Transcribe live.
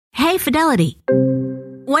Hey, Fidelity.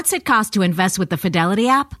 What's it cost to invest with the Fidelity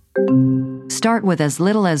app? Start with as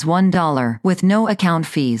little as $1 with no account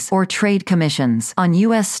fees or trade commissions on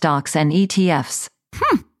U.S. stocks and ETFs.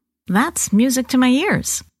 That's music to my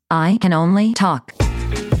ears. I can only talk.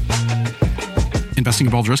 Investing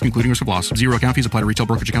involves risk, including risk of loss. Zero account fees apply to retail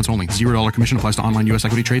brokerage accounts only. $0 commission applies to online U.S.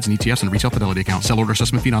 equity trades and ETFs and retail Fidelity accounts. Sell order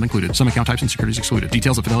assessment fee not included. Some account types and securities excluded.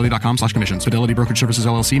 Details at fidelity.com/commissions. Fidelity Brokerage Services,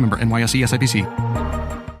 LLC, member NYSE, SIPC.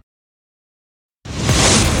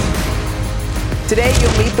 Today,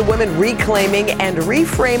 you'll meet the women reclaiming and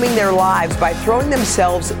reframing their lives by throwing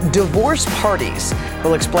themselves divorce parties.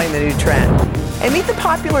 We'll explain the new trend. And meet the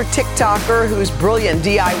popular TikToker whose brilliant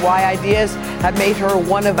D.I.Y. ideas have made her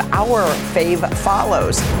one of our fave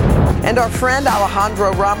follows. And our friend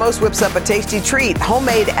Alejandra Ramos whips up a tasty treat,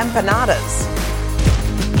 homemade empanadas.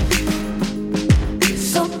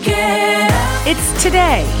 It's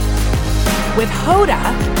Today with Hoda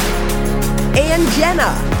and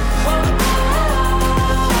Jenna.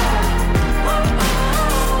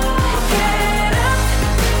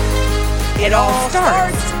 It all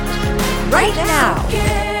starts right now.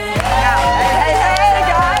 Hey,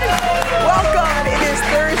 guys. Welcome. It is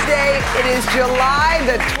Thursday. It is July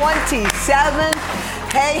the 27th.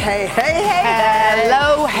 Hey.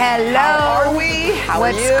 Hello. How are we? How are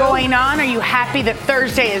you? What's going on? Are you happy that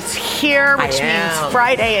Thursday is here, which means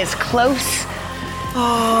Friday is close?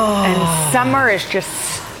 And summer is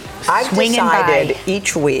just swinging by. I've decided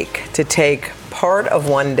each week to take part of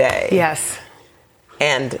one day. Yes.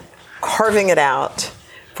 And carving it out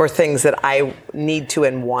for things that I need to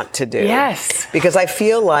and want to do. Yes. Because I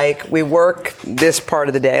feel like we work this part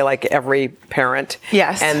of the day like every parent.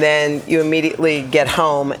 Yes. And then you immediately get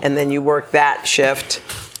home and then you work that shift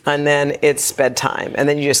and then it's bedtime. And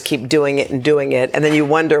then you just keep doing it. And then you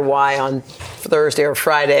wonder why on Thursday or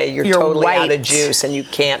Friday you're totally out of juice and you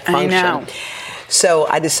can't function. I know. So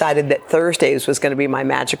I decided that Thursdays was going to be my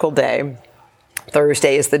magical day.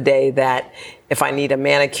 Thursday is the day that if I need a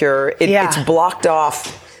manicure, it's blocked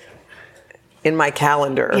off in my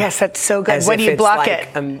calendar. Yes, that's so good. What do you block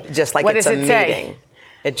it? Just like what it's does a it say? meeting.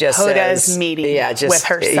 It just Hoda's says meeting with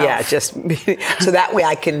herself. So that way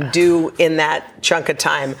I can do in that chunk of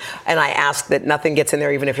time. And I ask that nothing gets in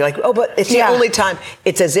there, even if you're like, oh, but it's the only time.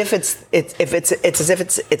 It's as if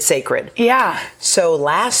it's sacred. Yeah. So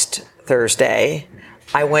last Thursday,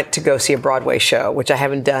 I went to go see a Broadway show, which I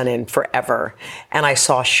haven't done in forever, and I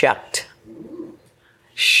saw Shucked.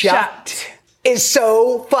 Shucked is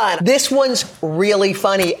so fun. This one's really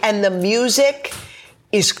funny, and the music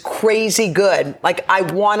is crazy good. Like, I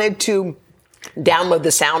wanted to download the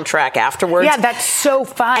soundtrack afterwards. Yeah, that's so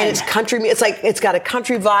fun. And it's country. It's like it's got a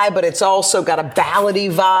country vibe, but it's also got a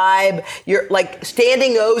ballady vibe. You're like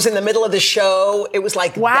standing O's in the middle of the show. It was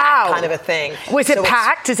like that kind of a thing. Was it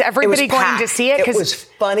packed? Is everybody going to see it? It was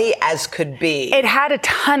funny as could be. It had a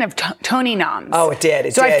ton of Tony noms. Oh, it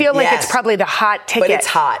did. I feel like it's probably the hot ticket. But it's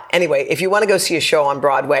hot. Anyway, if you want to go see a show on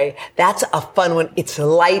Broadway, that's a fun one. It's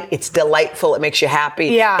light. It's delightful. It makes you happy.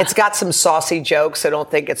 Yeah. It's got some saucy jokes. I don't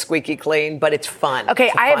think it's squeaky clean, but it's fun.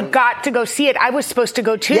 Okay, I have got to go see it. I was supposed to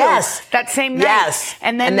go too. Yes. That same night. Yes.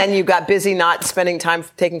 And then you got busy not taking time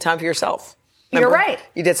for yourself. Remember? You're right.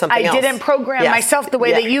 You did something else. I didn't program myself the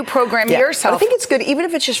way that you program yourself. But I think it's good, even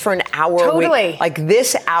if it's just for an hour Totally. a week. Like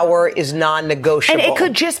this hour is non-negotiable. And it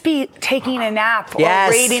could just be taking a nap or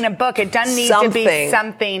reading a book. It doesn't need to be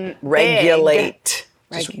something Regulate. Big.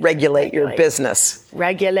 Just regulate your business.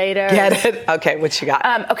 Regulator. Get it? Okay, what you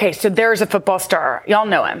got? Okay, so there's a football star. Y'all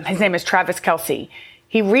know him. His name is Travis Kelce.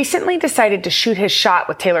 He recently decided to shoot his shot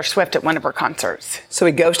with Taylor Swift at one of her concerts. So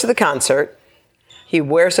he goes to the concert. He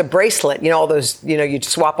wears a bracelet. You know, all those, you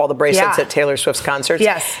swap all the bracelets at Taylor Swift's concerts.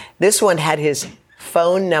 Yes. This one had his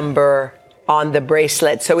phone number on the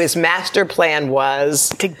bracelet. So his master plan was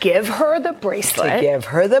to give her the bracelet.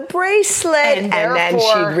 And then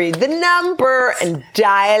she'd read the number and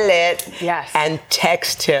dial it and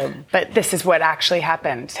text him. But this is what actually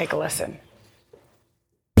happened. Take a listen.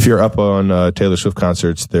 If you're up on Taylor Swift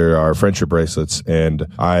concerts, there are friendship bracelets, and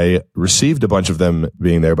I received a bunch of them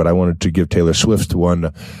being there, but I wanted to give Taylor Swift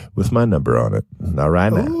one with my number on it. All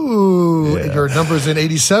right now. Ooh, your number's in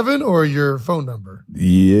 87 or your phone number?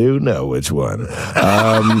 You know which one.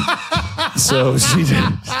 So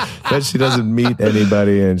she doesn't meet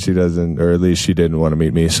anybody, and she doesn't, or at least she didn't want to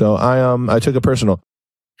meet me. So I took it personal.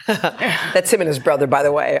 That's him and his brother, by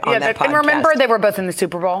the way, on that podcast. And remember, they were both in the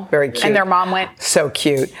Super Bowl. Very cute. And their mom went. So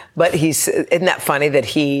cute. But isn't that funny that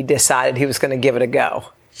he decided he was going to give it a go?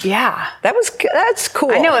 Yeah. That's cool.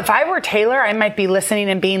 I know. If I were Taylor, I might be listening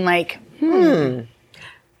and being like,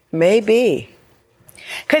 Maybe.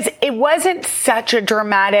 Because it wasn't such a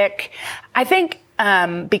dramatic, I think,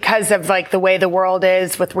 because of like the way the world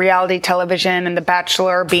is with reality television and The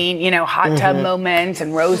Bachelor being, hot tub moments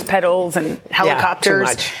and rose petals and helicopters.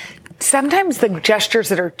 Yeah, too much. Sometimes the gestures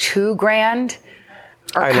that are too grand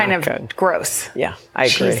are kind of good. Gross. Yeah, I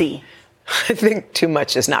agree. Cheesy. I think too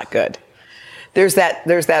much is not good. There's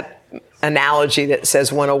that analogy that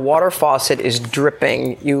says when a water faucet is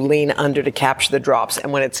dripping, you lean under to capture the drops.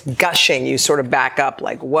 And when it's gushing, you sort of back up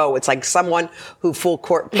like, whoa, it's like someone who full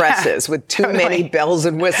court presses with too many bells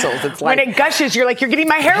and whistles. It's like when it gushes, you're like, you're getting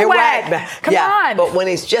my hair wet. Come on. But when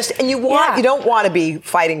it's just, and you don't want to be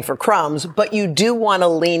fighting for crumbs, but you do want to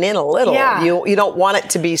lean in a little. Yeah. You don't want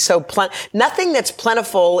it to be so nothing that's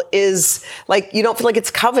plentiful is like, you don't feel like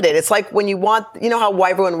it's coveted. It's like when you want, how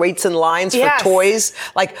everyone waits in lines for toys,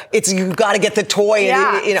 like you've got to get the toy.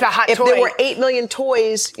 Yeah, it's a hot if toy. There were 8 million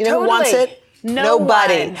toys, who wants it?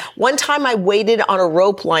 Nobody. One time I waited on a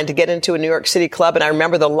rope line to get into a New York City club, and I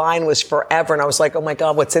remember the line was forever, and I was like, oh my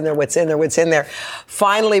God, what's in there? What's in there? What's in there?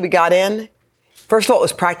 Finally, we got in. First of all, it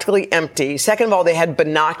was practically empty. Second of all, they had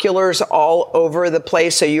binoculars all over the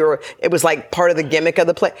place. So it was like part of the gimmick of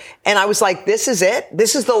the place. And I was like, this is it?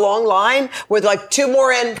 This is the long line where they're like, 2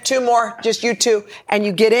 more in, 2 more, just you 2. And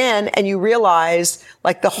you get in and you realize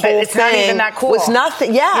like the whole it's thing not even that cool. was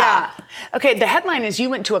nothing. Yeah. Okay. The headline is you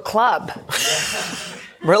went to a club.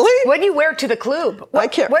 Really? What do you wear to the club?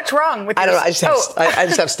 What's wrong with I don't know. I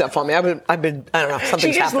just have stuff on me. I've been, I don't know. Something's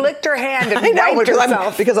She just happened. licked her hand and I know, wiped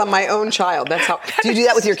herself. because I'm my own child. That's how. Do you do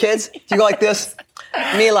that with your kids? Do you go like this?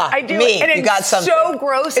 Mila, I do. me, and you got something. So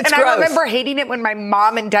gross. It's gross. I remember hating it when my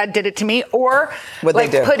mom and dad did it to me, or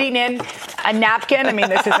putting in a napkin. I mean,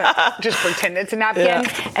 this isn't just pretend it's a napkin,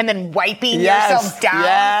 and then wiping yourself down.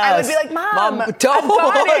 I would be like, Mom, I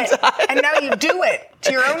bought it, and now you do it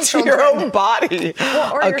to your own children. Your own body.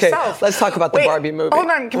 Well, or yourself. Let's talk about the Barbie movie. Hold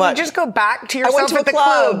on. Can we just go back to yourself I went to at the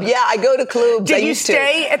club? Yeah, I go to clubs. Did you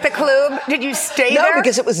stay at the club? Did you stay there? No,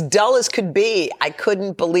 because it was dull as could be. I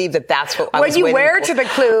couldn't believe that's what I was waiting for. What you wear to the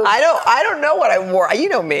club? I don't know what I wore. You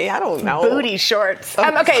know me. I don't know. Booty shorts.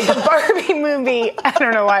 Okay, the Barbie movie. I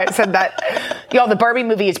don't know why I said that. Y'all, the Barbie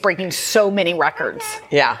movie is breaking so many records.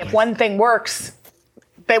 Yeah. If one thing works,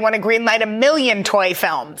 they want to greenlight 1 million toy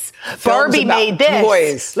films. Barbie made this.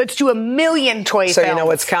 Toys. Let's do 1 million toy films. So you know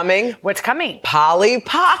what's coming? What's coming? Polly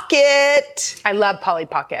Pocket. I love Polly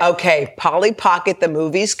Pocket. Okay, Polly Pocket, the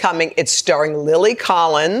movie's coming. It's starring Lily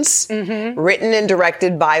Collins, written and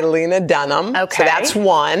directed by Lena Dunham. Okay. So that's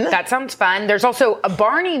one. That sounds fun. There's also a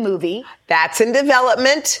Barney movie. That's in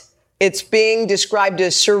development. It's being described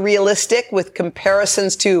as surrealistic with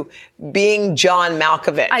comparisons to being John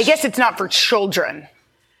Malkovich. I guess it's not for children.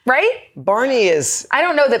 Right? Barney is... I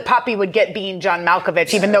don't know that Poppy would get being John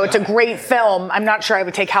Malkovich, even though it's a great film. I'm not sure I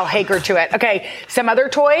would take Hal Hager to it. Okay, some other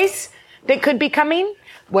toys that could be coming.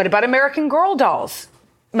 What about American Girl dolls?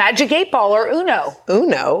 Magic 8 Ball or Uno?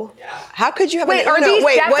 Uno? Yeah. How could you have Wait, an Uno? Are these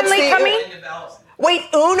definitely coming? Wait,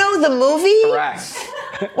 Uno the movie? Correct.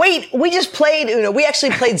 Wait, we just played Uno. We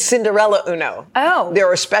actually played Cinderella Uno. Oh. There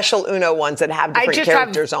are special Uno ones that have different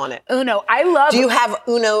characters on it. Uno. I love... Do you have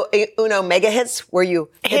Uno mega hits where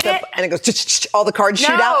you hit it and it goes, all the cards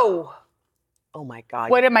shoot out? No. Oh my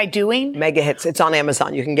God. What am I doing? Mega hits. It's on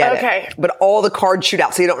Amazon. You can get it. Okay. But all the cards shoot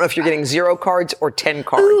out. So you don't know if you're getting 0 cards or 10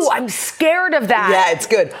 cards. Ooh, I'm scared of that. Yeah, it's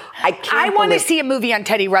good. I want to see a movie on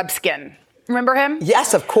Teddy Ruxpin. Remember him?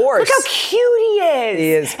 Yes, of course. Look how cute he is.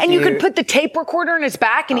 He is And cute. you could put the tape recorder in his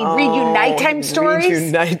back and he'd read you nighttime stories. Read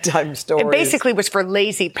you nighttime stories. It basically was for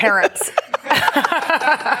lazy parents.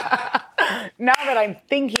 Now that I'm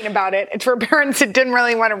thinking about it, it's for parents that didn't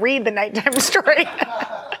really want to read the nighttime story.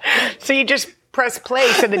 So you just press play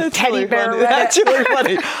so the teddy bear read it. That's really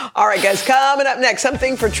funny. All right, guys, coming up next,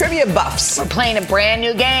 something for trivia buffs. We're playing a brand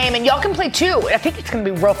new game, and y'all can play too. I think it's going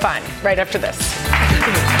to be real fun right after this.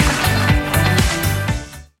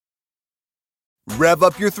 Rev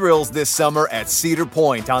up your thrills this summer at Cedar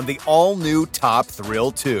Point on the all-new Top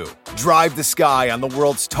Thrill 2. Drive the sky on the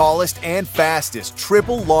world's tallest and fastest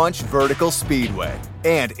triple-launch vertical speedway.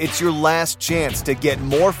 And it's your last chance to get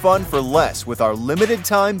more fun for less with our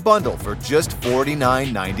limited-time bundle for just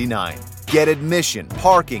 $49.99. Get admission,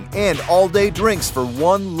 parking, and all-day drinks for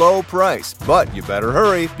one low price. But you better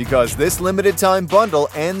hurry because this limited-time bundle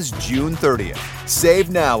ends June 30th. Save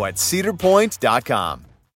now at cedarpoint.com.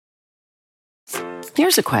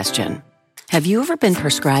 Here's a question. Have you ever been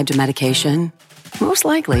prescribed a medication? Most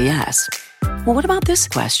likely, yes. Well, what about this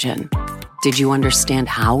question? Did you understand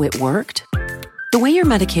how it worked? The way your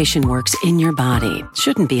medication works in your body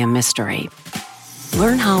shouldn't be a mystery.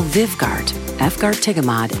 Learn how Vyvgart,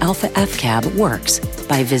 Efgartigimod Alpha FCAB works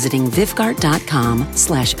by visiting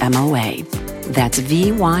vyvgart.com/MOA. That's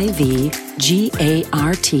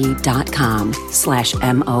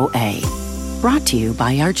VYVGART.com/MOA. Brought to you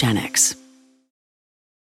by Argenix.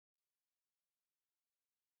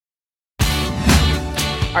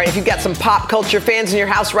 All right, if you've got some pop culture fans in your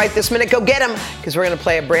house right this minute, go get them, because we're going to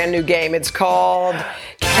play a brand new game. It's called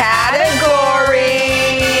Categories.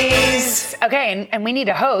 Okay, and we need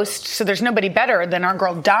a host, so there's nobody better than our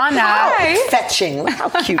girl Donna. Hi. Fetching. How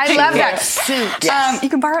cute I she love is. that suit. You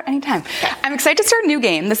can borrow it anytime. I'm excited to start a new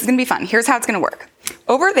game. This is going to be fun. Here's how it's going to work.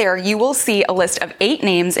 Over there, you will see a list of 8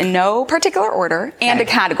 names in no particular order and a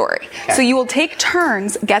category. Okay. So you will take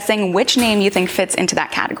turns guessing which name you think fits into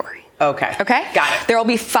that category. Okay. Okay? Got it. There will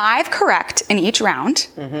be 5 correct in each round.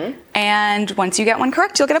 And once you get one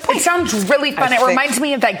correct, you'll get a point. It sounds really fun. It reminds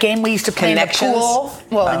me of that game we used to play in the Connections? pool.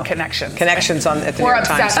 Well, in Connections. Connections at the New We're York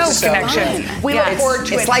Times. obsessed with Connections. We look forward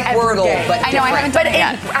to it. It's like every Wordle, day. but I know, I haven't done it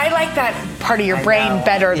yet. I like that part of your brain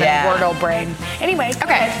better than Wordle brain. Anyway,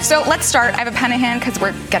 Okay, so let's start. I have a pen in hand because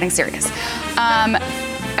we're getting serious.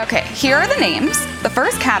 Okay, here are the names. The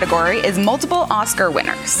first category is multiple Oscar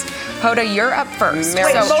winners. Hoda, you're up first.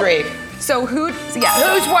 Meryl Streep. So who's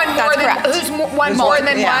one Who's more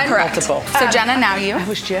than one? Correct. Multiple. So Jenna, now you. I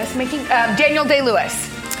was just making Daniel Day-Lewis.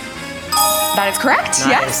 That is correct. Nice.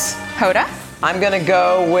 Yes. Hoda. I'm going to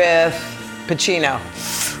go with Pacino.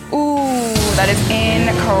 Ooh, that is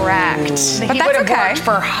incorrect. But He that's would have okay. worked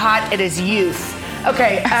for hot at his youth.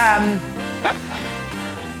 Okay,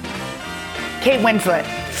 Kate Winslet.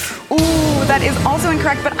 Ooh, that is also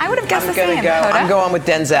incorrect, but I would have guessed the same. Hoda. I'm going with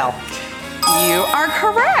Denzel. You are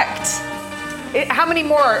correct. How many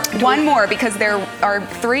more? One more, because there are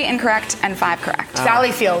 3 incorrect and 5 correct.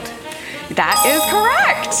 Sally Field. That is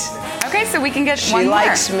correct. Okay, so we can get one She more.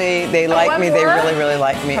 likes me. They like me. They really, really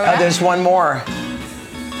like me. Hoda? Oh, there's one more.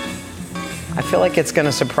 I feel like it's going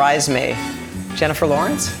to surprise me. Jennifer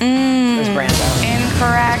Lawrence? There's Brando.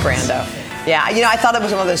 Incorrect. Brando. Yeah, I thought it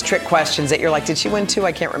was one of those trick questions that you're like, did she win 2?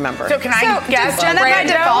 I can't remember. So can I guess? Does Jenna by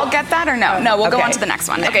default get that or no? No, we'll go Okay. on to the next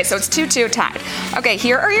one. Okay, so it's 2-2 tied. Okay,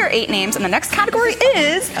 here are your 8 names, and the next category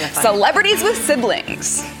is celebrities with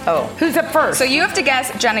siblings. Oh. Who's up first? So you have to guess,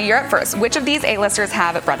 Jenna, you're up first. Which of these A-listers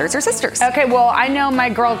have brothers or sisters? Okay, well, I know my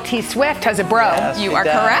girl T Swift has a bro. Yes, You she are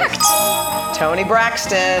does. correct. Toni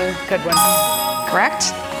Braxton. Good one.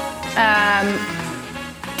 Correct.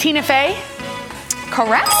 Tina Fey.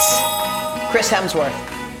 Correct. Chris Hemsworth. Oh,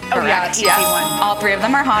 yeah, Correct. easy Yes. one. All 3 of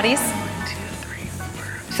them are hotties.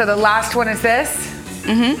 So the last one is this.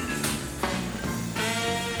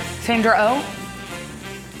 Sandra Oh.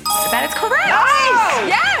 That is correct. Nice.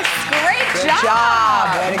 Yes. Great Good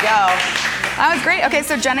job. Way to go. That was great. Okay,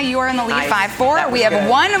 so Jenna, you are in the lead, Nice. 5-4. That was We have good.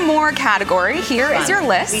 one more category. Here is your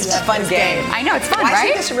list. It's a fun game. I know, it's fun, Why right?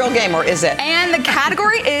 is this a real game, or is it? And the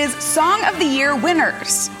category is Song of the Year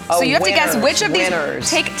winners. Oh, so you have to guess winners, which of these. winners.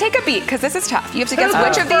 Take a beat, because this is tough. You have to guess Who's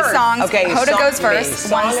which of these first? songs. Okay, Hoda goes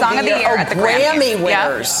first. One Song of the Year at the Grammy Grammys.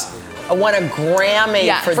 winners. I won a Grammy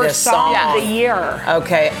Yeah, for For this Song song. of the Year.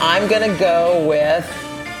 Okay, I'm gonna go with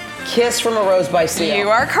 "Kiss from a Rose" by Seal. You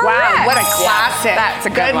are correct. Wow, what a classic. That's a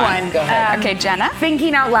good one. Go ahead. Okay, Jenna.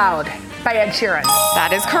 Thinking Out Loud by Ed Sheeran.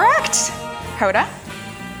 That is correct. Hoda.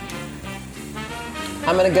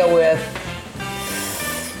 I'm gonna go with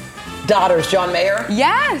 "Daughters," John Mayer.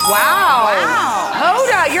 Yes. Wow.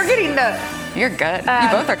 Hoda, you're getting the. You're good. You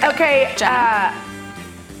both are good. Okay, Jenna.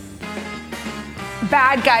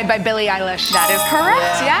 Bad Guy by Billie Eilish. That is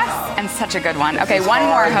correct. Yes. And such a good one. Okay, one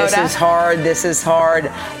more, Hoda. This is hard. This is hard.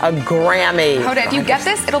 A Grammy. Hoda, if you get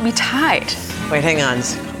this, it'll be tied. Wait, hang on. I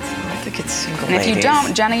think it's Single And if you Ladies.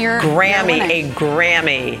 don't, Jenna, you're Grammy, you're a winning.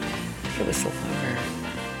 Grammy. I think it was the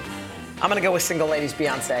I'm gonna go with Single Ladies,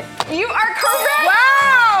 Beyonce. You are correct.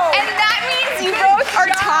 Wow. And that means you both are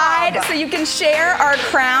tied, so you can share our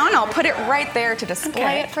crown. I'll put it right there to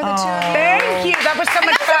display it for the two of you. Thank you. That was so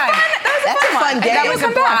much fun. That was a fun game. That was a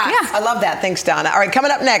blast. Yeah. I love that. Thanks, Donna. All right,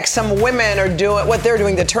 coming up next, some women are doing what they're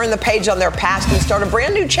doing to turn the page on their past and start a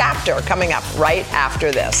brand new chapter coming up right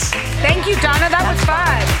after this. Thank you, Donna. That was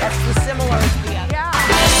fun. That's the similars. Yeah.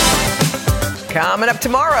 Coming up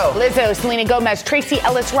tomorrow. Lizzo, Selena Gomez, Tracy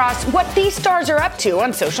Ellis Ross, what these stars are up to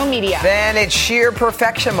on social media. Then it's sheer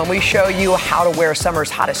perfection when we show you how to wear summer's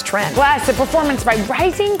hottest trend. Plus, a performance by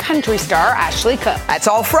rising country star Ashley Cook. That's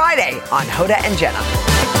all Friday on Hoda and Jenna.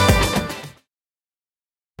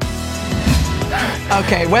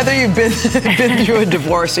 Okay, whether you've been through a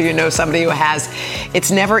divorce or you know somebody who has, it's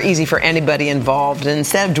never easy for anybody involved. And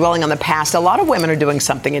instead of dwelling on the past, a lot of women are doing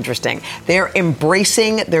something interesting. They're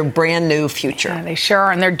embracing their brand new future. Yeah, they sure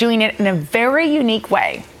are, and they're doing it in a very unique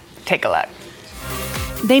way. Take a look.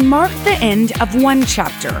 They mark the end of one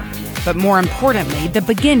chapter, but more importantly, the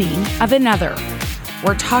beginning of another.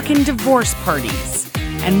 We're talking divorce parties,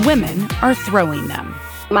 and women are throwing them.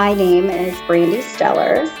 My name is Brandy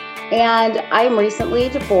Stellers. And I am recently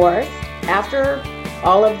divorced. After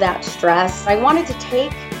all of that stress, I wanted to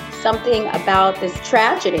take something about this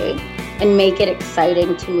tragedy and make it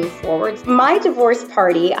exciting to move forward. My divorce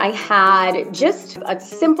party, I had just a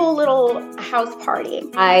simple little house party.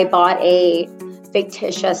 I bought a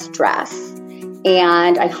fictitious dress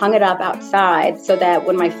and I hung it up outside so that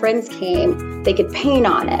when my friends came, they could paint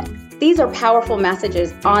on it. These are powerful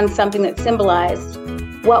messages on something that symbolized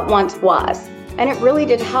what once was. And it really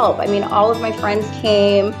did help. I mean, all of my friends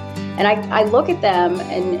came, and I look at them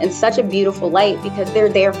in such a beautiful light because they're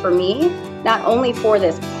there for me, not only for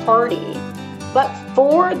this party, but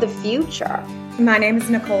for the future. My name is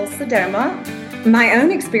Nicole Sodoma. My own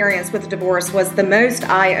experience with divorce was the most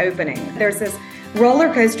eye-opening. There's this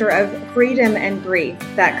roller coaster of freedom and grief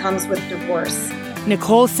that comes with divorce.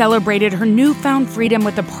 Nicole celebrated her newfound freedom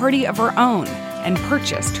with a party of her own and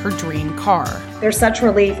purchased her dream car. There's such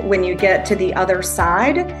relief when you get to the other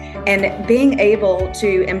side, and being able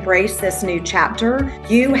to embrace this new chapter,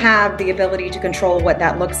 you have the ability to control what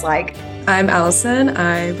that looks like. I'm Allison.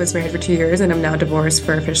 I was married for 2 years and I'm now divorced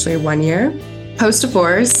for officially 1 year.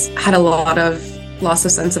 Post-divorce, I had a lot of loss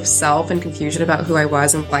of sense of self and confusion about who I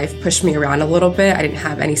was, and life pushed me around a little bit. I didn't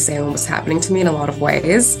have any say on what was happening to me in a lot of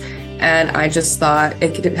ways. And I just thought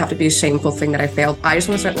it didn't have to be a shameful thing that I failed. I just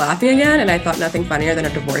want to start laughing again, and I thought nothing funnier than a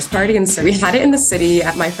divorce party. And so we had it in the city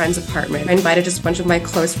at my friend's apartment. I invited just a bunch of my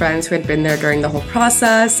close friends who had been there during the whole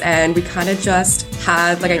process, and we kind of just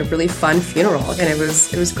had like a really fun funeral, and it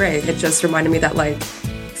was great. It just reminded me that like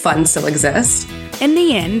fun still exists. In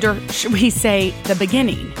the end, or should we say the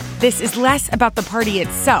beginning, this is less about the party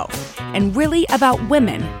itself and really about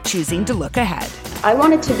women choosing to look ahead. I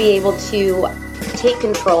wanted to be able to take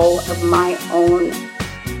control of my own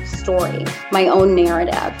story, my own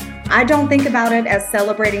narrative. I don't think about it as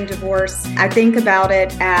celebrating divorce. I think about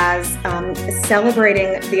it as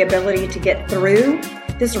celebrating the ability to get through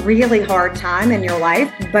this really hard time in your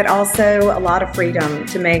life, but also a lot of freedom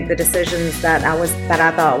to make the decisions that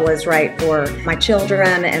I thought was right for my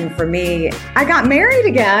children and for me. I got married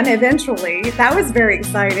again eventually. That was very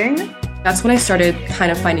exciting. That's when I started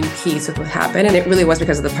kind of finding peace with what happened, and it really was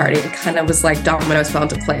because of the party. It kind of was like dominoes fell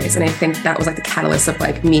into place, and I think that was like the catalyst of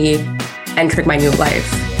like me entering my new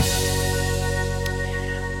life.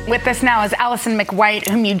 With us now is Allison McWhite,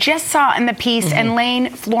 whom you just saw in the piece, and Lane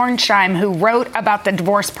Florsheim, who wrote about the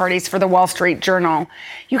divorce parties for the Wall Street Journal.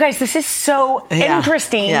 You guys, this is so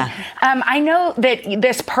interesting. Yeah. I know that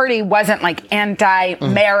this party wasn't like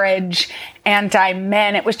anti-marriage,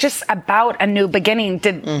 anti-men. It was just about a new beginning.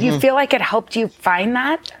 Did you feel like it helped you find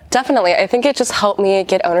that? Definitely. I think it just helped me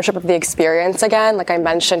get ownership of the experience again. Like I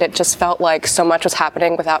mentioned, it just felt like so much was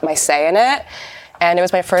happening without my say in it. And it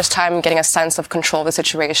was my first time getting a sense of control of the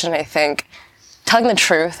situation. I think telling the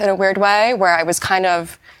truth in a weird way, where I was kind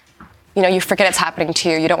of, you know, you forget it's happening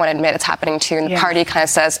to you. You don't want to admit it's happening to you. And the party kind of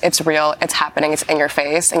says it's real, it's happening, it's in your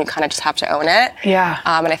face, and you kind of just have to own it. Yeah.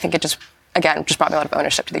 And I think it just brought me a lot of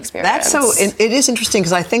ownership to the experience. It is interesting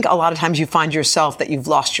because I think a lot of times you find yourself that you've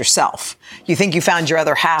lost yourself. You think you found your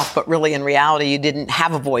other half, but really in reality you didn't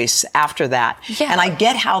have a voice after that. Yeah. And I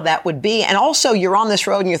get how that would be. And also you're on this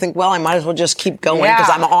road and you think, well, I might as well just keep going because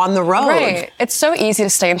I'm on the road. Right. It's so easy to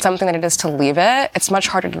stay in something than it is to leave it. It's much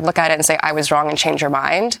harder to look at it and say, I was wrong and change your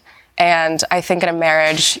mind. And I think in a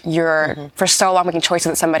marriage, you're for so long making choices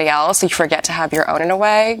with somebody else, you forget to have your own in a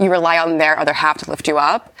way. You rely on their other half to lift you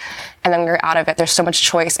up. And then when you're out of it, there's so much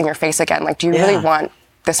choice in your face again. Like, do you really want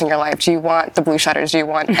this in your life? Do you want the blue shutters? Do you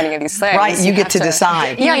want any of these things? Right, you get to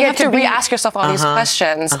decide. Yeah, you have to re-ask yourself all these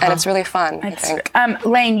questions, and it's really fun, I think.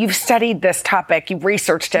 Lane, you've studied this topic. You've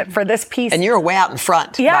researched it for this piece. And you're way out in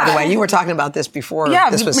front, by the way. You were talking about this before this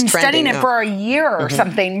was trending. Yeah, you've been studying it for a year or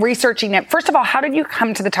something, researching it. First of all, how did you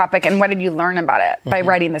come to the topic, and what did you learn about it by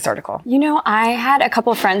writing this article? You know, I had a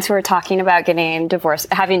couple of friends who were talking about having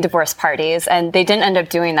divorce parties, and they didn't end up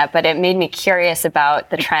doing that, but it made me curious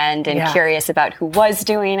about the trend and curious about who was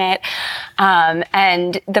doing it.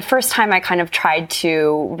 And the first time I kind of tried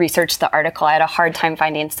to research the article, I had a hard time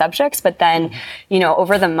finding subjects. But then,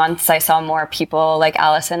 over the months, I saw more people like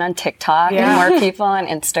Allison on TikTok and more people on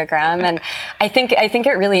Instagram. And I think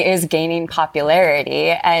it really is gaining popularity.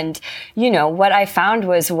 And, what I found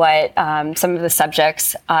was what some of the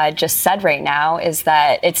subjects just said right now is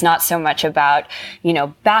that it's not so much about,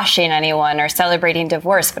 bashing anyone or celebrating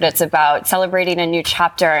divorce, but it's about celebrating a new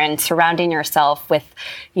chapter and surrounding yourself with,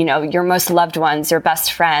 your most loved ones, your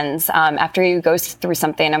best friends, after you go through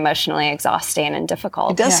something emotionally exhausting and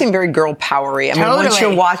difficult. It does seem very girl powery. I mean, once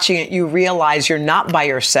you're watching it, you realize you're not by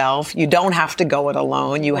yourself. You don't have to go it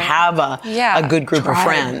alone. You have a good group of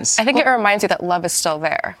friends. I think it reminds you that love is still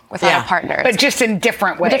there without a partner. But just in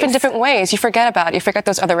different ways. Different ways. You forget about it. You forget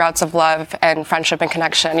those other routes of love and friendship and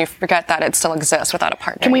connection. You forget that it still exists without a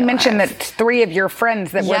partner. Can we mention that 3 of your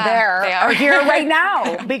friends that were there are here right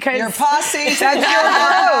now? Because your posse, that's your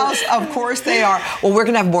house. Of course they are. Well, we're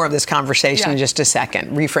going to have more of this conversation in just a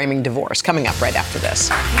second. Reframing divorce coming up right after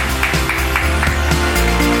this.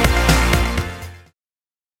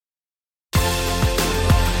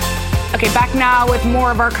 Okay, back now with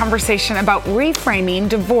more of our conversation about reframing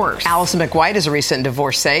divorce. Allison McWhite is a recent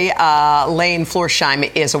divorcee. Lane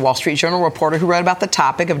Florsheim is a Wall Street Journal reporter who wrote about the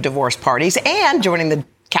topic of divorce parties. And joining the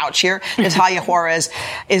couch here, Natalia Juarez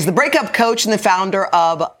is the breakup coach and the founder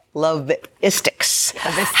of Loveistics.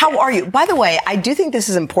 How are you? By the way, I do think this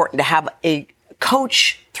is important to have a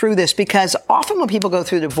coach through this, because often when people go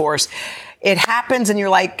through divorce, it happens and you're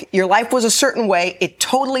like, your life was a certain way. It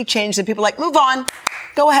totally changed. And people are like, move on.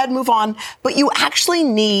 Go ahead, move on. But you actually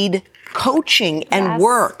need coaching and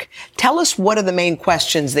work. Tell us, what are the main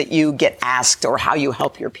questions that you get asked or how you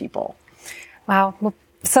help your people? Wow. Well,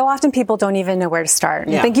 so often people don't even know where to start.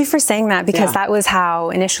 And thank you for saying that, because that was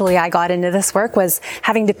how initially I got into this work, was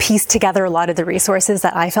having to piece together a lot of the resources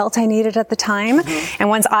that I felt I needed at the time. And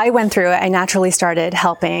once I went through it, I naturally started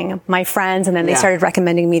helping my friends, and then they started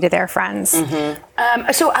recommending me to their friends.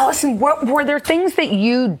 So Allison, were there things that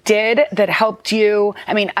you did that helped you,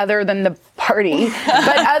 I mean, other than the party,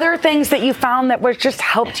 but other things that you found that was just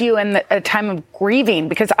helped you in a time of grieving?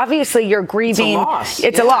 Because obviously you're grieving.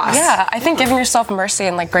 It's a loss. Yeah, I think giving yourself mercy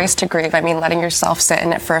and grace to grieve. I mean, letting yourself sit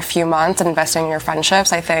in it for a few months and investing in your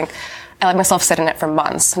friendships. I think I let myself sit in it for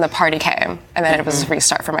months, and the party came, and then it was a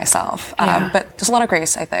restart for myself. But there's a lot of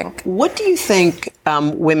grace, I think. What do you think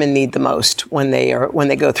women need the most when they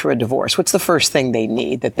go through a divorce? What's the first thing they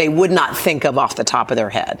need that they would not think of off the top of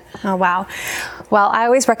their head? Oh, wow. Well, I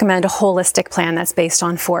always recommend a holistic plan that's based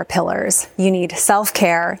on 4 pillars. You need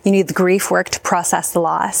self-care. You need the grief work to process the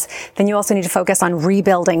loss. Then you also need to focus on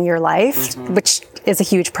rebuilding your life, which is a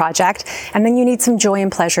huge project. And then you need some joy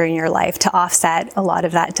and pleasure in your life to offset a lot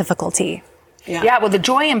of that difficulty. Yeah, well, the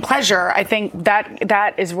joy and pleasure, I think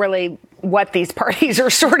that is really what these parties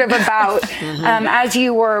are sort of about. As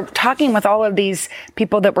you were talking with all of these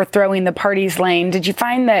people that were throwing the parties, Lane, did you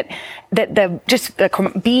find that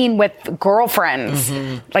being with girlfriends,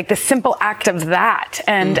 like the simple act of that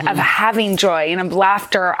and of having joy and of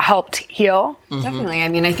laughter helped heal? Definitely. I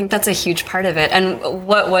mean, I think that's a huge part of it. And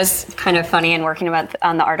what was kind of funny in working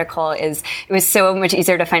on the article is it was so much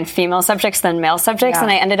easier to find female subjects than male subjects.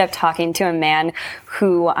 And I ended up talking to a man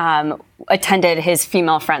who attended his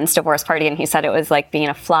female friend's divorce party, and he said it was like being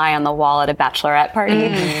a fly on the wall at a bachelorette party.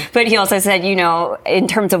 But he also said, in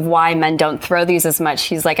terms of why men don't throw these as much,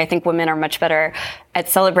 he's like, I think women are much better at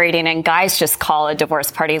celebrating, and guys just call a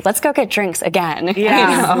divorce party, let's go get drinks again.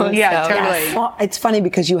 Totally. Well, it's funny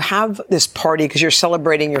because you have this party because you're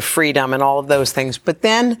celebrating your freedom and all of those things, but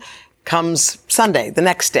then comes Sunday, the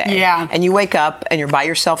next day. And you wake up and you're by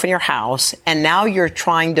yourself in your house, and now you're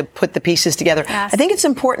trying to put the pieces together. I think it's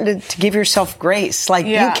important to give yourself grace. Like,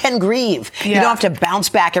 you can grieve. You don't have to bounce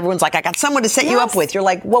back. Everyone's like, I got someone to set you up with. You're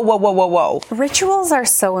like, whoa. Rituals are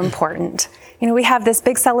so important. We have this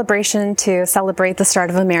big celebration to celebrate the start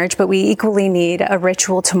of a marriage, but we equally need a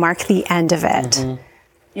ritual to mark the end of it.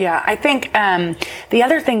 Yeah, I think the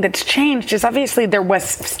other thing that's changed is obviously there was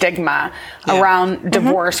stigma around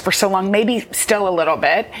divorce for so long, maybe still a little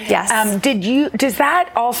bit. Yes. Did you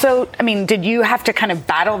have to kind of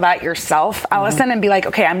battle that yourself, Allison, and be like,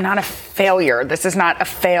 okay, I'm not a failure. This is not a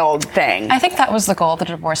failed thing. I think that was the goal of the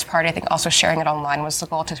divorce party. I think also sharing it online was the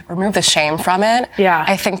goal, to remove the shame from it.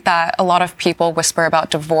 I think that a lot of people whisper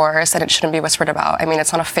about divorce and it shouldn't be whispered about. I mean,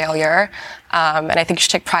 it's not a failure. And I think you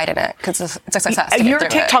should take pride in it because it's a success. Your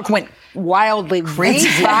TikTok went wildly crazy,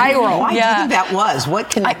 viral. Why do you think that was? What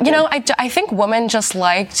can I think women just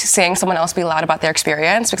liked seeing someone else be loud about their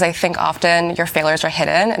experience, because I think often your failures are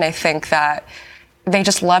hidden, and I think that they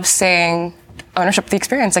just love seeing ownership of the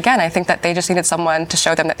experience. Again, I think that they just needed someone to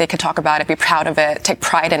show them that they could talk about it, be proud of it, take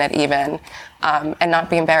pride in it even, and not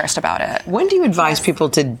be embarrassed about it. When do you advise people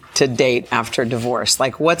to date after divorce?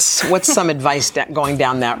 Like, what's some advice going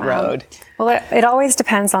down that road? Well, it always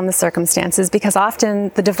depends on the circumstances, because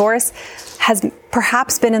often the divorce has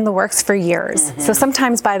perhaps been in the works for years. So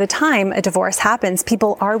sometimes by the time a divorce happens,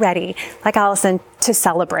 people are ready, like Allison, to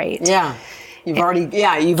celebrate. Yeah. You've already,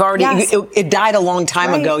 yes. It died a long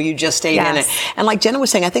time ago. You just stayed in it. And like Jenna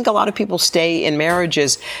was saying, I think a lot of people stay in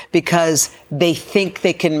marriages because they think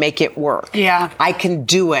they can make it work. Yeah. I can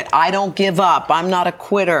do it. I don't give up. I'm not a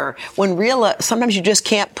quitter. When sometimes you just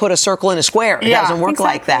can't put a circle in a square. It doesn't work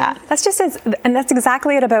like that. That's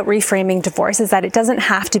exactly it about reframing divorce, is that it doesn't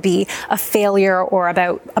have to be a failure or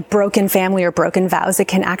about a broken family or broken vows. It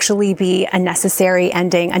can actually be a necessary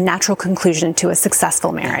ending, a natural conclusion to a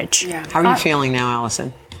successful marriage. Yeah. How are you feeling now,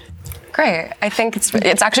 Allison? Great. I think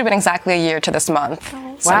it's actually been exactly a year to this month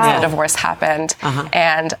since the divorce happened.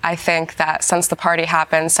 And I think that since the party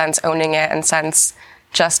happened, since owning it, and since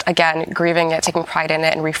just, again, grieving it, taking pride in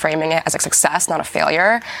it, and reframing it as a success, not a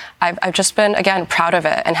failure, I've just been, again, proud of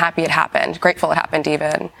it and happy it happened, grateful it happened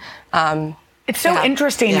even. It's so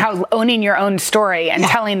interesting how owning your own story and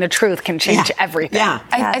telling the truth can change everything.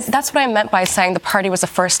 That's what I meant by saying the party was the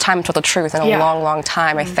first time I told the truth in a long, long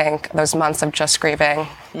time. I think those months of just grieving.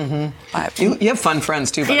 But you have fun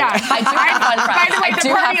friends too, by the way. I do have fun friends. By the way, I do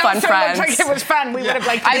have fun friends. Looked like it was fun. We would have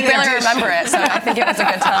liked to I barely remember it, so I think it was a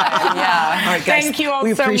good time. Yeah. All right, guys. Thank you all so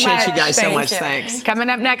much. We appreciate you guys so much. Thanks. Coming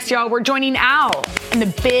up next, y'all, we're joining Al in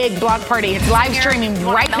the big block party. It's live streaming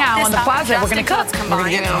right now on the plaza. We're going to cook. We're going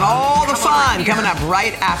to get all the fun coming up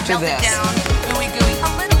right after this.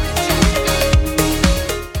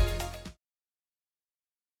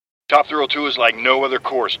 Top Thrill 2 is like no other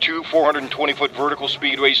course. 2 420-foot vertical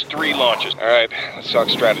speedways, 3 launches. All right, let's talk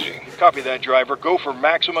strategy. Copy that, driver. Go for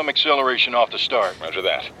maximum acceleration off the start. Roger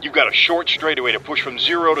that. You've got a short straightaway to push from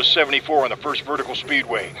 0 to 74 on the first vertical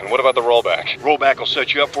speedway. And what about the rollback? Rollback will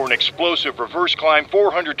set you up for an explosive reverse climb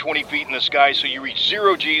 420 feet in the sky so you reach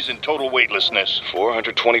 0 G's in total weightlessness.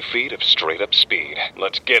 420 feet of straight-up speed.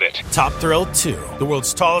 Let's get it. Top Thrill 2, the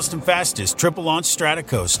world's tallest and fastest triple-launch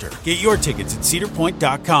stratocoaster. Get your tickets at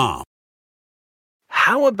cedarpoint.com.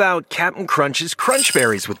 How about Captain Crunch's Crunch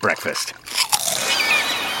Berries with breakfast?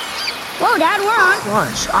 Whoa, Dad, we're on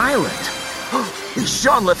Crunch Island. He's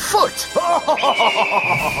Jean-Luc Foot.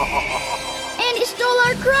 And he stole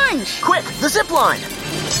our crunch. Quick, the zip line.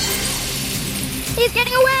 He's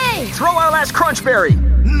getting away. Throw our last Crunch Berry.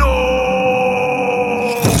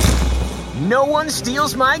 No! No one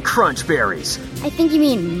steals my Crunch Berries. I think you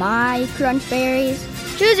mean my Crunch Berries.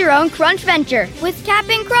 Choose your own Crunch venture with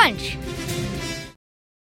Captain Crunch.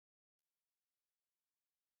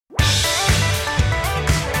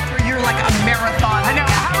 Marathon. I know.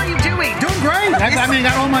 How are you doing? Doing great. I mean,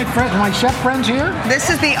 got all my friends, my chef friends here. This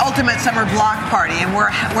is the ultimate summer block party, and we're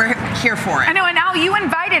here for it. I know, and now you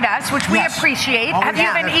invited us, which we appreciate. Have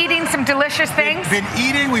you been eating some delicious things? Been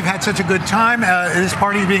eating. We've had such a good time. This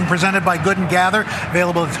party is being presented by Good and Gather,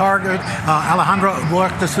 available at Target. Alejandra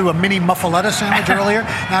walked us through a mini muffaletta sandwich earlier.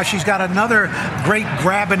 Now she's got another great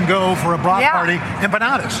grab and go for a block party,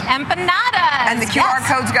 empanadas. Empanadas. And the QR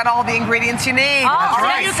code's got all the ingredients you need. All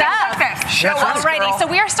right. Alrighty, so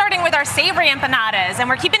we are starting with our savory empanadas, and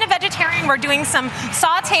we're keeping it vegetarian. We're doing some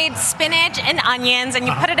sautéed spinach and onions, and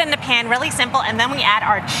you put it in the pan, really simple, and then we add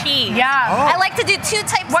our cheese. I like to do 2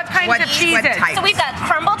 types of cheese. What cheeses? So we've got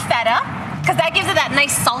crumbled feta, because that gives it that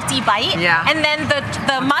nice salty bite. And then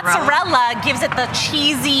the mozzarella gives it the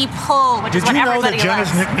cheesy pull, which is what everybody loves. Did you know that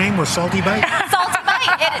Jenna's nickname was Salty Bite? Salty Bite.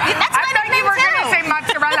 That's my nickname too. You were going to say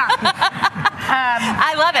mozzarella.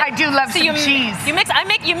 I love it. I do love some cheese. You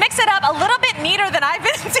mix it up a little bit neater than I've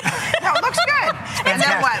been doing. No, it looks good. And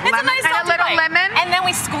then what? It's a nice and a little lemon. And then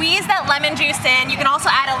we squeeze that lemon juice in. You can also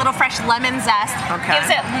add a little fresh lemon zest. Okay. Gives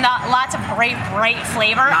it lots of great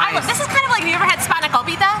flavor. Nice. This is kind of like, have you ever had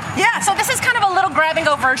spanakopita? Yes. So this is kind of a little grab and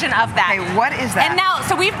go version of that. Okay, what is that? And now,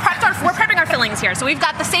 so we're prepping our fillings here. So we've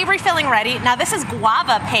got the savory filling ready. Now this is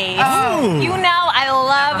guava paste. Oh. You know I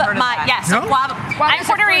love guava. I'm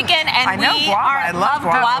Puerto Rican, and I love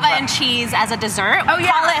guava and cheese as a dessert. We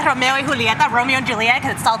call it Romeo and Juliet,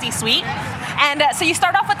 because it's salty sweet. And so you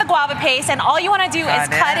start off with the guava paste, and all you want to do is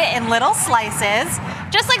cut it in little slices,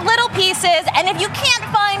 just like little pieces. And if you can't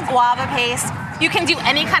find guava paste, you can do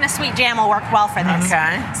any kind of sweet jam will work well for this.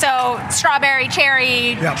 Okay. So strawberry,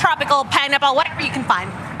 cherry, tropical, pineapple, whatever you can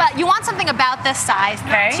find. But you want something about this size,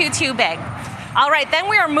 not too big. All right, then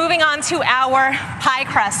we are moving on to our pie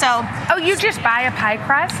crust. So, you just buy a pie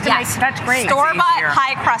crust? Yes, that's great. Store-bought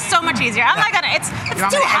pie crust, so much easier. I'm not gonna. It's too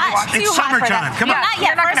hot. It's too hot for that. Come on. Not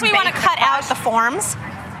yet. First, we want to cut out the forms.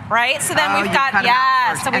 Right, so then we've got,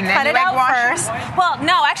 so we cut it out first. Well,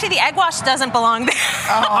 no, actually the egg wash doesn't belong there.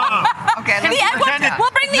 Okay, the egg wash,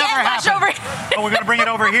 we'll bring the egg wash over here. Oh, we're going to bring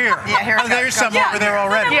it over here. Yeah, here there's some over there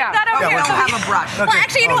already. Yeah, we don't have a brush. Well,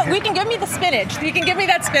 actually, you know what? We can give me the spinach. You can give me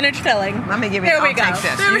that spinach filling. Let me give you. Here we go. Take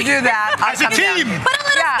this. You do that. As a team. Put a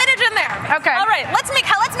little spinach in there. Okay. All right, let's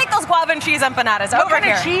make those guava and cheese empanadas over What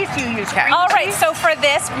here. kind of cheese do you use? All right, so for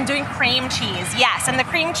this, I'm doing cream cheese. Yes, and the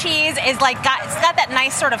cream cheese is it's got that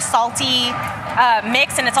nice sort of salty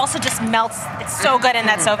mix, and it's also just melts. It's so good in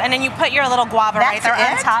that stove. And then you put your little guava right there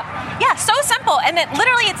on top. Yeah, so simple. And it's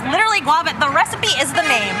literally guava. The recipe is the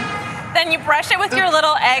name. Then you brush it with your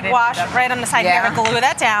little egg wash right on the side here. Glue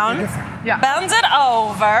that down. Bend it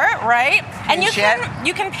over, right? And you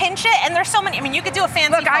can pinch it, and there's so many. I mean, you could do a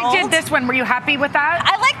fancy Look, I did this one. Were you happy with that?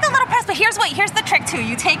 I like the little press, but here's the trick too.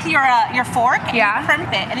 You take your fork and you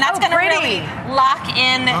crimp it, and that's gonna really lock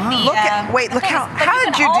in the. Look how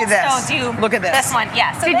did you do this? Look at this. This one,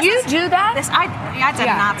 So did you do that? I did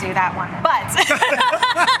not do that one, but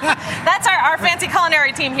that's our fancy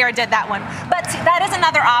culinary team here did that one. But that is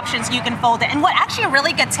another option, so you can fold it. And what actually a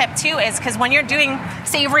really good tip too is because when you're doing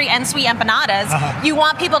savory and sweet empanadas, you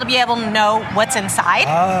want people to be able to know what's inside.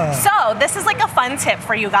 So this is like a fun tip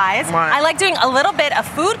for you guys. I like doing a little bit of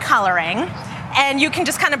food coloring, and you can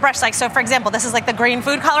just kind of brush, so for example, this is like the green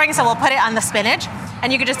food coloring, so we'll put it on the spinach,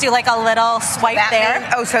 and you could just do like a little swipe there.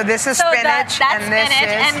 So this is spinach,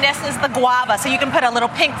 and this is the guava, so you can put a little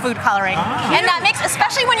pink food coloring. And that makes,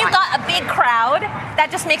 especially when you've got a big crowd, that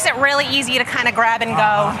just makes it really easy to kind of grab and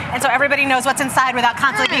go. And so everybody knows what's inside without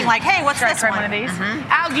constantly being like, hey, what's this one? One of these?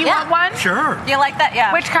 Al, do you want one? Sure. You like that? Yeah.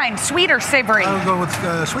 Which kind? Sweet or savory? I'll go with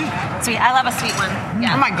sweet. Sweet. I love a sweet one.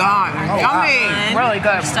 Yeah. Oh my God. Yummy. Really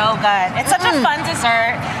good. So good. It's such a fun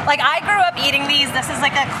dessert. Like, I grew up eating these. This is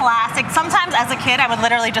like a classic. Sometimes as a kid, I would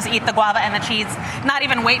literally just eat the guava and the cheese, not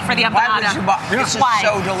even wait for the empanada. This is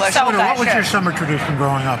so delicious. What was your summer tradition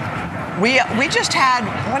growing up? We just had,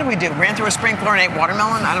 what did we do? Ran through a sprinkler and ate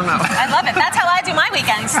watermelon? I don't know. I love it. That's how I do my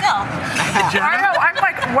weekends still. I know. I'm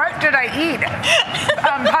like, what did I eat?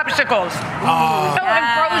 Popsicles. And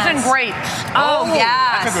frozen grapes.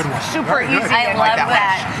 Yeah. That's a good one. Super easy. I love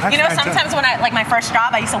that. That's You know, fantastic. sometimes when my first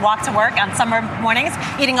job, I used to walk to work on summer mornings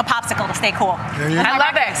eating a popsicle to stay cool. I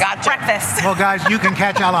love it. Breakfast. Well, guys, you can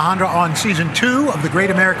catch Alejandra on season 2 of the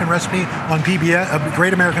Great American Recipe on PBS.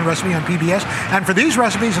 Great American Recipe on PBS. And for these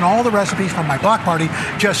recipes and all the recipes from my block party,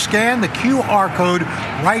 just scan the QR code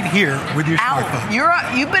right here with your smartphone.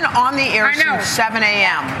 You've been on the air since 7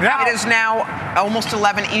 a.m. Yeah. It is now almost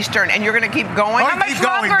 11 Eastern, and you're going to keep going? How much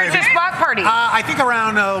longer is this block party? I think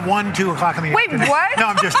around 1, 2 o'clock in the Wait, afternoon. what? No,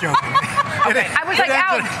 I'm just joking. Okay, I was like,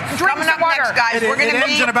 Al, drink Coming some up water. next, guys, we're going to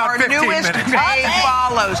meet our newest Fave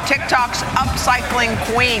follows, TikTok's upcycling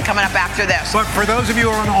queen, coming up after this. But for those of you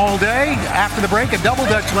who are on all day, after the break, a double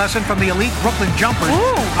Dutch lesson from the elite Brooklyn Jumpers.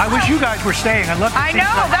 I wish you guys were staying. I'd love to see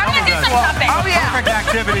some double Dutch. Oh, yeah. Perfect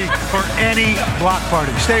activity for any block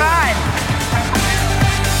party. Stay with us.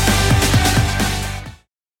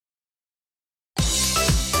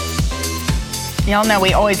 Y'all know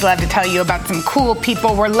we always love to tell you about some cool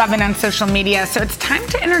people we're loving on social media, so it's time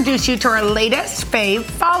to introduce you to our latest Fave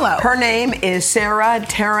follow. Her name is Sarah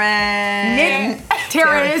Teresinski.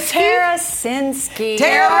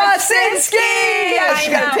 Teresinski. Yeah, she's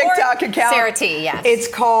got a TikTok account. Sarah T, yes. It's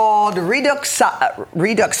called Redux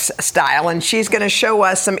Style, and she's going to show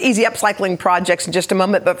us some easy upcycling projects in just a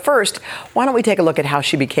moment. But first, why don't we take a look at how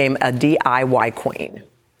she became a DIY queen?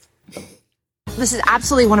 This is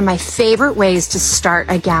absolutely one of my favorite ways to start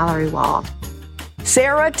a gallery wall.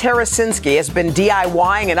 Sarah Teresinski has been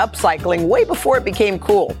DIYing and upcycling way before it became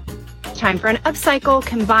cool. Time for an upcycle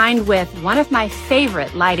combined with one of my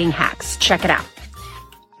favorite lighting hacks. Check it out.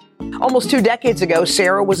 Almost 2 decades ago,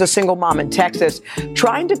 Sarah was a single mom in Texas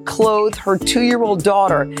trying to clothe her 2-year-old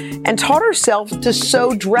daughter and taught herself to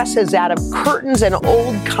sew dresses out of curtains and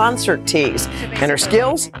old concert tees. And her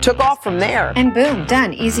skills took off from there. And boom,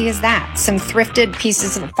 done. Easy as that. Some thrifted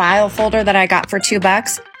pieces of a file folder that I got for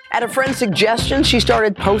 $2. At a friend's suggestion, she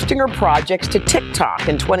started posting her projects to TikTok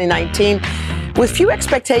in 2019 with few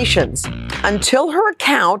expectations until her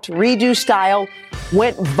account, Redo Style,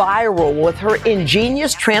 went viral with her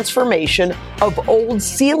ingenious transformation of old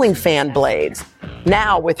ceiling fan blades.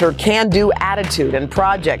 Now, with her can-do attitude and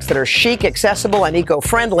projects that are chic, accessible, and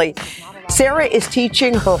eco-friendly, Sarah is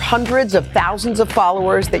teaching her hundreds of thousands of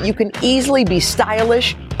followers that you can easily be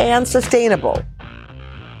stylish and sustainable.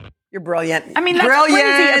 You're brilliant. I mean, that's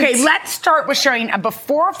brilliant. crazy. Okay, let's start with showing a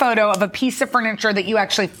before photo of a piece of furniture that you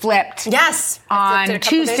actually flipped. Yes. On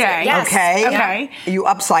Tuesday. Yes. Okay. You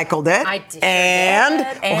upcycled it. I did.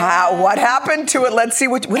 And what happened to it? Let's see.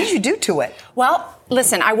 What did you do to it? Well,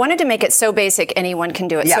 listen, I wanted to make it so basic anyone can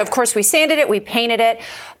do it. Yeah. So, of course, we sanded it, we painted it,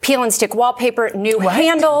 peel and stick wallpaper, new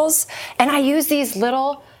handles, and I use these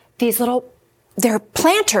little, they're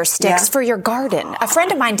planter sticks for your garden. A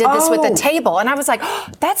friend of mine did this with a table, and I was like, oh,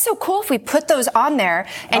 that's so cool if we put those on there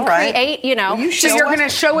and create, So you're going to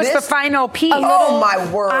show us the final piece. Oh,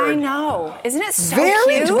 my word. I know. Isn't it so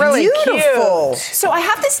Very cute? really beautiful. Cute. So I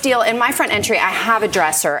have this deal in my front entry. I have a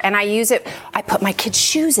dresser, and I use it. I put my kids'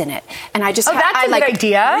 shoes in it, and I just that's a good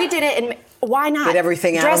idea. Redid it, and why not? Get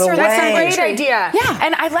everything out of the way. That's a great idea. Yeah.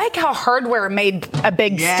 And I like how hardware made a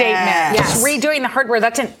big statement. Yes. Just redoing the hardware,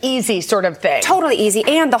 that's an easy sort of thing. Totally easy.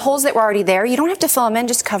 And the holes that were already there, you don't have to fill them in,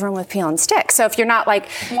 just cover them with peel and stick. So if you're not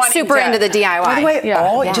super into the DIY. By the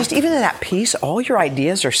way, just even in that piece, all your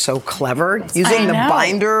ideas are so clever. Using the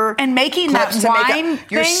binder. And making that wine thing.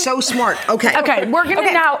 You're so smart. Okay. Okay, we're going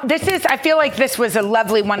to now, I feel like this was a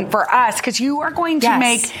lovely one for us because you are going to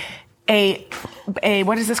make a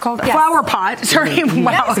what is this called? A flower pot. Sorry.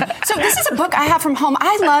 Wow. Yes. So this is a book I have from home.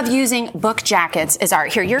 I love using book jackets as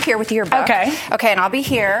art. Here, you're here with your book. Okay, and I'll be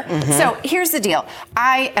here. Mm-hmm. So here's the deal.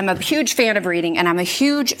 I am a huge fan of reading, and I'm a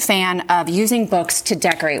huge fan of using books to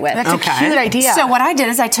decorate with. That's a cute idea. So what I did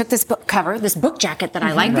is I took this book cover, this book jacket that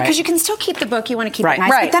I like, because you can still keep the book. You want to keep it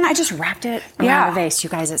nice. But then I just wrapped it around a vase. You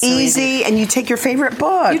guys, it's so easy. And you take your favorite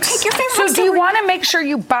books. You take your favorite books. So do you want to make sure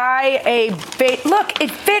you buy a vase? Look,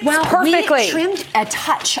 it fits perfectly. We trimmed a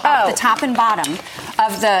touch off the top and bottom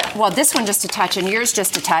of this one just a touch and yours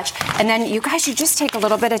just a touch. And then you guys, you just take a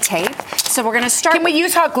little bit of tape. So we're going to start. Can we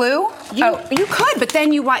use hot glue? You could, but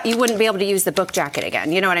then you wouldn't be able to use the book jacket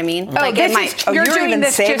again. You know what I mean? You're doing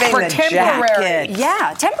this just for temporary.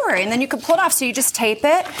 Yeah, temporary. And then you could pull it off. So you just tape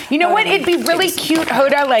it. You know what? It'd be really cute,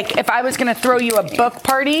 Hoda, like if I was going to throw you a book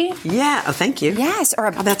party. Yeah. Oh, thank you. Yes. Or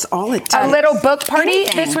that's all it takes. A little book party.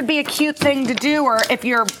 Anything. This would be a cute thing to do. Or if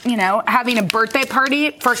you're, having a birthday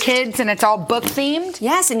party for kids and it's all book themed.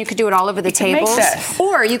 Yes, and you could do it all over the tables.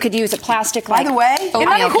 Or you could use a plastic By the way, isn't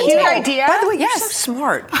that a cute idea? By the way, you're so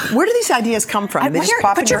smart. Where do these ideas come from? They just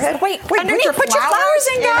pop in your head? Wait, underneath, put your flowers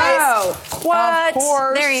in, guys. What? Of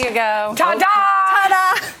course. There you go. Ta-da!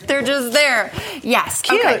 Ta-da! They're just there. Yes.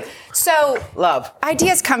 Cute. Okay. So, love.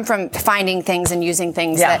 Ideas come from finding things and using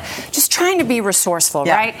things that just trying to be resourceful,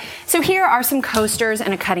 right? So here are some coasters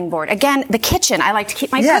and a cutting board. Again, the kitchen, I like to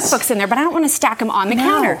keep my cookbooks in there, but I don't want to stack them on the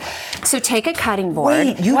counter. So take a cutting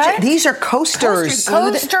board. Wait, these are coasters.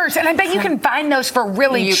 Coasters, and I bet you can find those for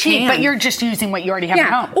really cheap, but you're just using what you already have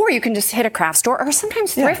at home. Or you can just hit a craft store, or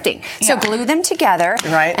sometimes thrifting. So glue them together,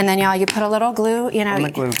 and then you put a little glue, on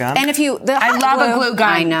the glue gun. And if you, I love a glue gun.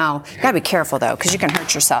 I know. You gotta be careful though, because you can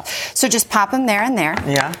hurt yourself. So just pop them there and there.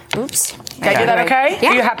 Yeah. Oops. Did I do that okay?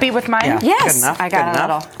 Yeah. Are you happy with mine? Yeah. Yes. Good enough. I got a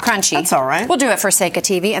little crunchy. That's all right. We'll do it for sake of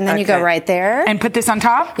TV. And then you go right there. And put this on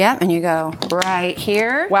top? Yeah. And you go right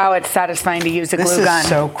here. Wow, it's satisfying to use a glue gun. This is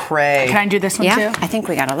so cray. Can I do this one too? I think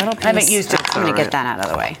we got a little piece. I haven't used it. I'm going to get that out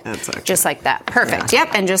of the way. That's okay. Just like that. Perfect. Yep.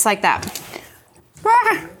 And just like that.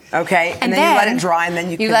 Okay, and then you let it dry, and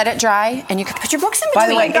then you let it dry, and you can put your books in between. By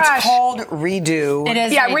the way, it's called Redo. It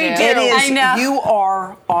is. Yeah, Redo. It is. I know. You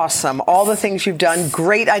are awesome. All the things you've done,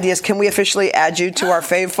 great ideas. Can we officially add you to our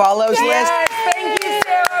Fave Follows list? Yes, thank you,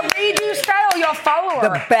 Sarah. Redo style, y'all follow her.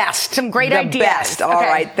 The best. Some great ideas. The best. All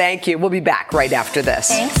right, thank you. We'll be back right after this.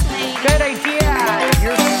 Thanks, Lee. Good idea.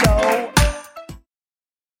 You're so...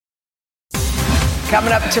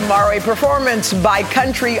 Coming up tomorrow, a performance by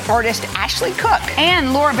country artist Ashley Cook.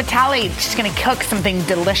 And Laura Vitale, she's going to cook something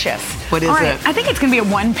delicious. What is it? I think it's going to be a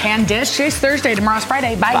one-pan dish. Today's Thursday, tomorrow's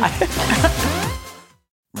Friday. Bye.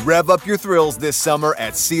 Rev up your thrills this summer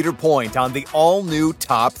at Cedar Point on the all-new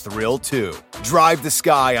Top Thrill 2. Drive the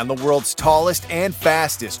sky on the world's tallest and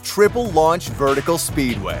fastest triple-launch vertical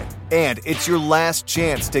speedway. And it's your last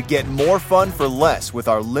chance to get more fun for less with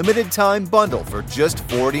our limited-time bundle for just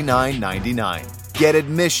 $49.99. Get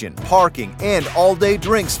admission, parking, and all-day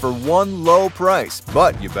drinks for one low price.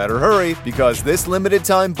 But you better hurry because this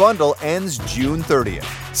limited-time bundle ends June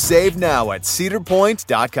 30th. Save now at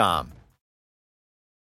cedarpoint.com.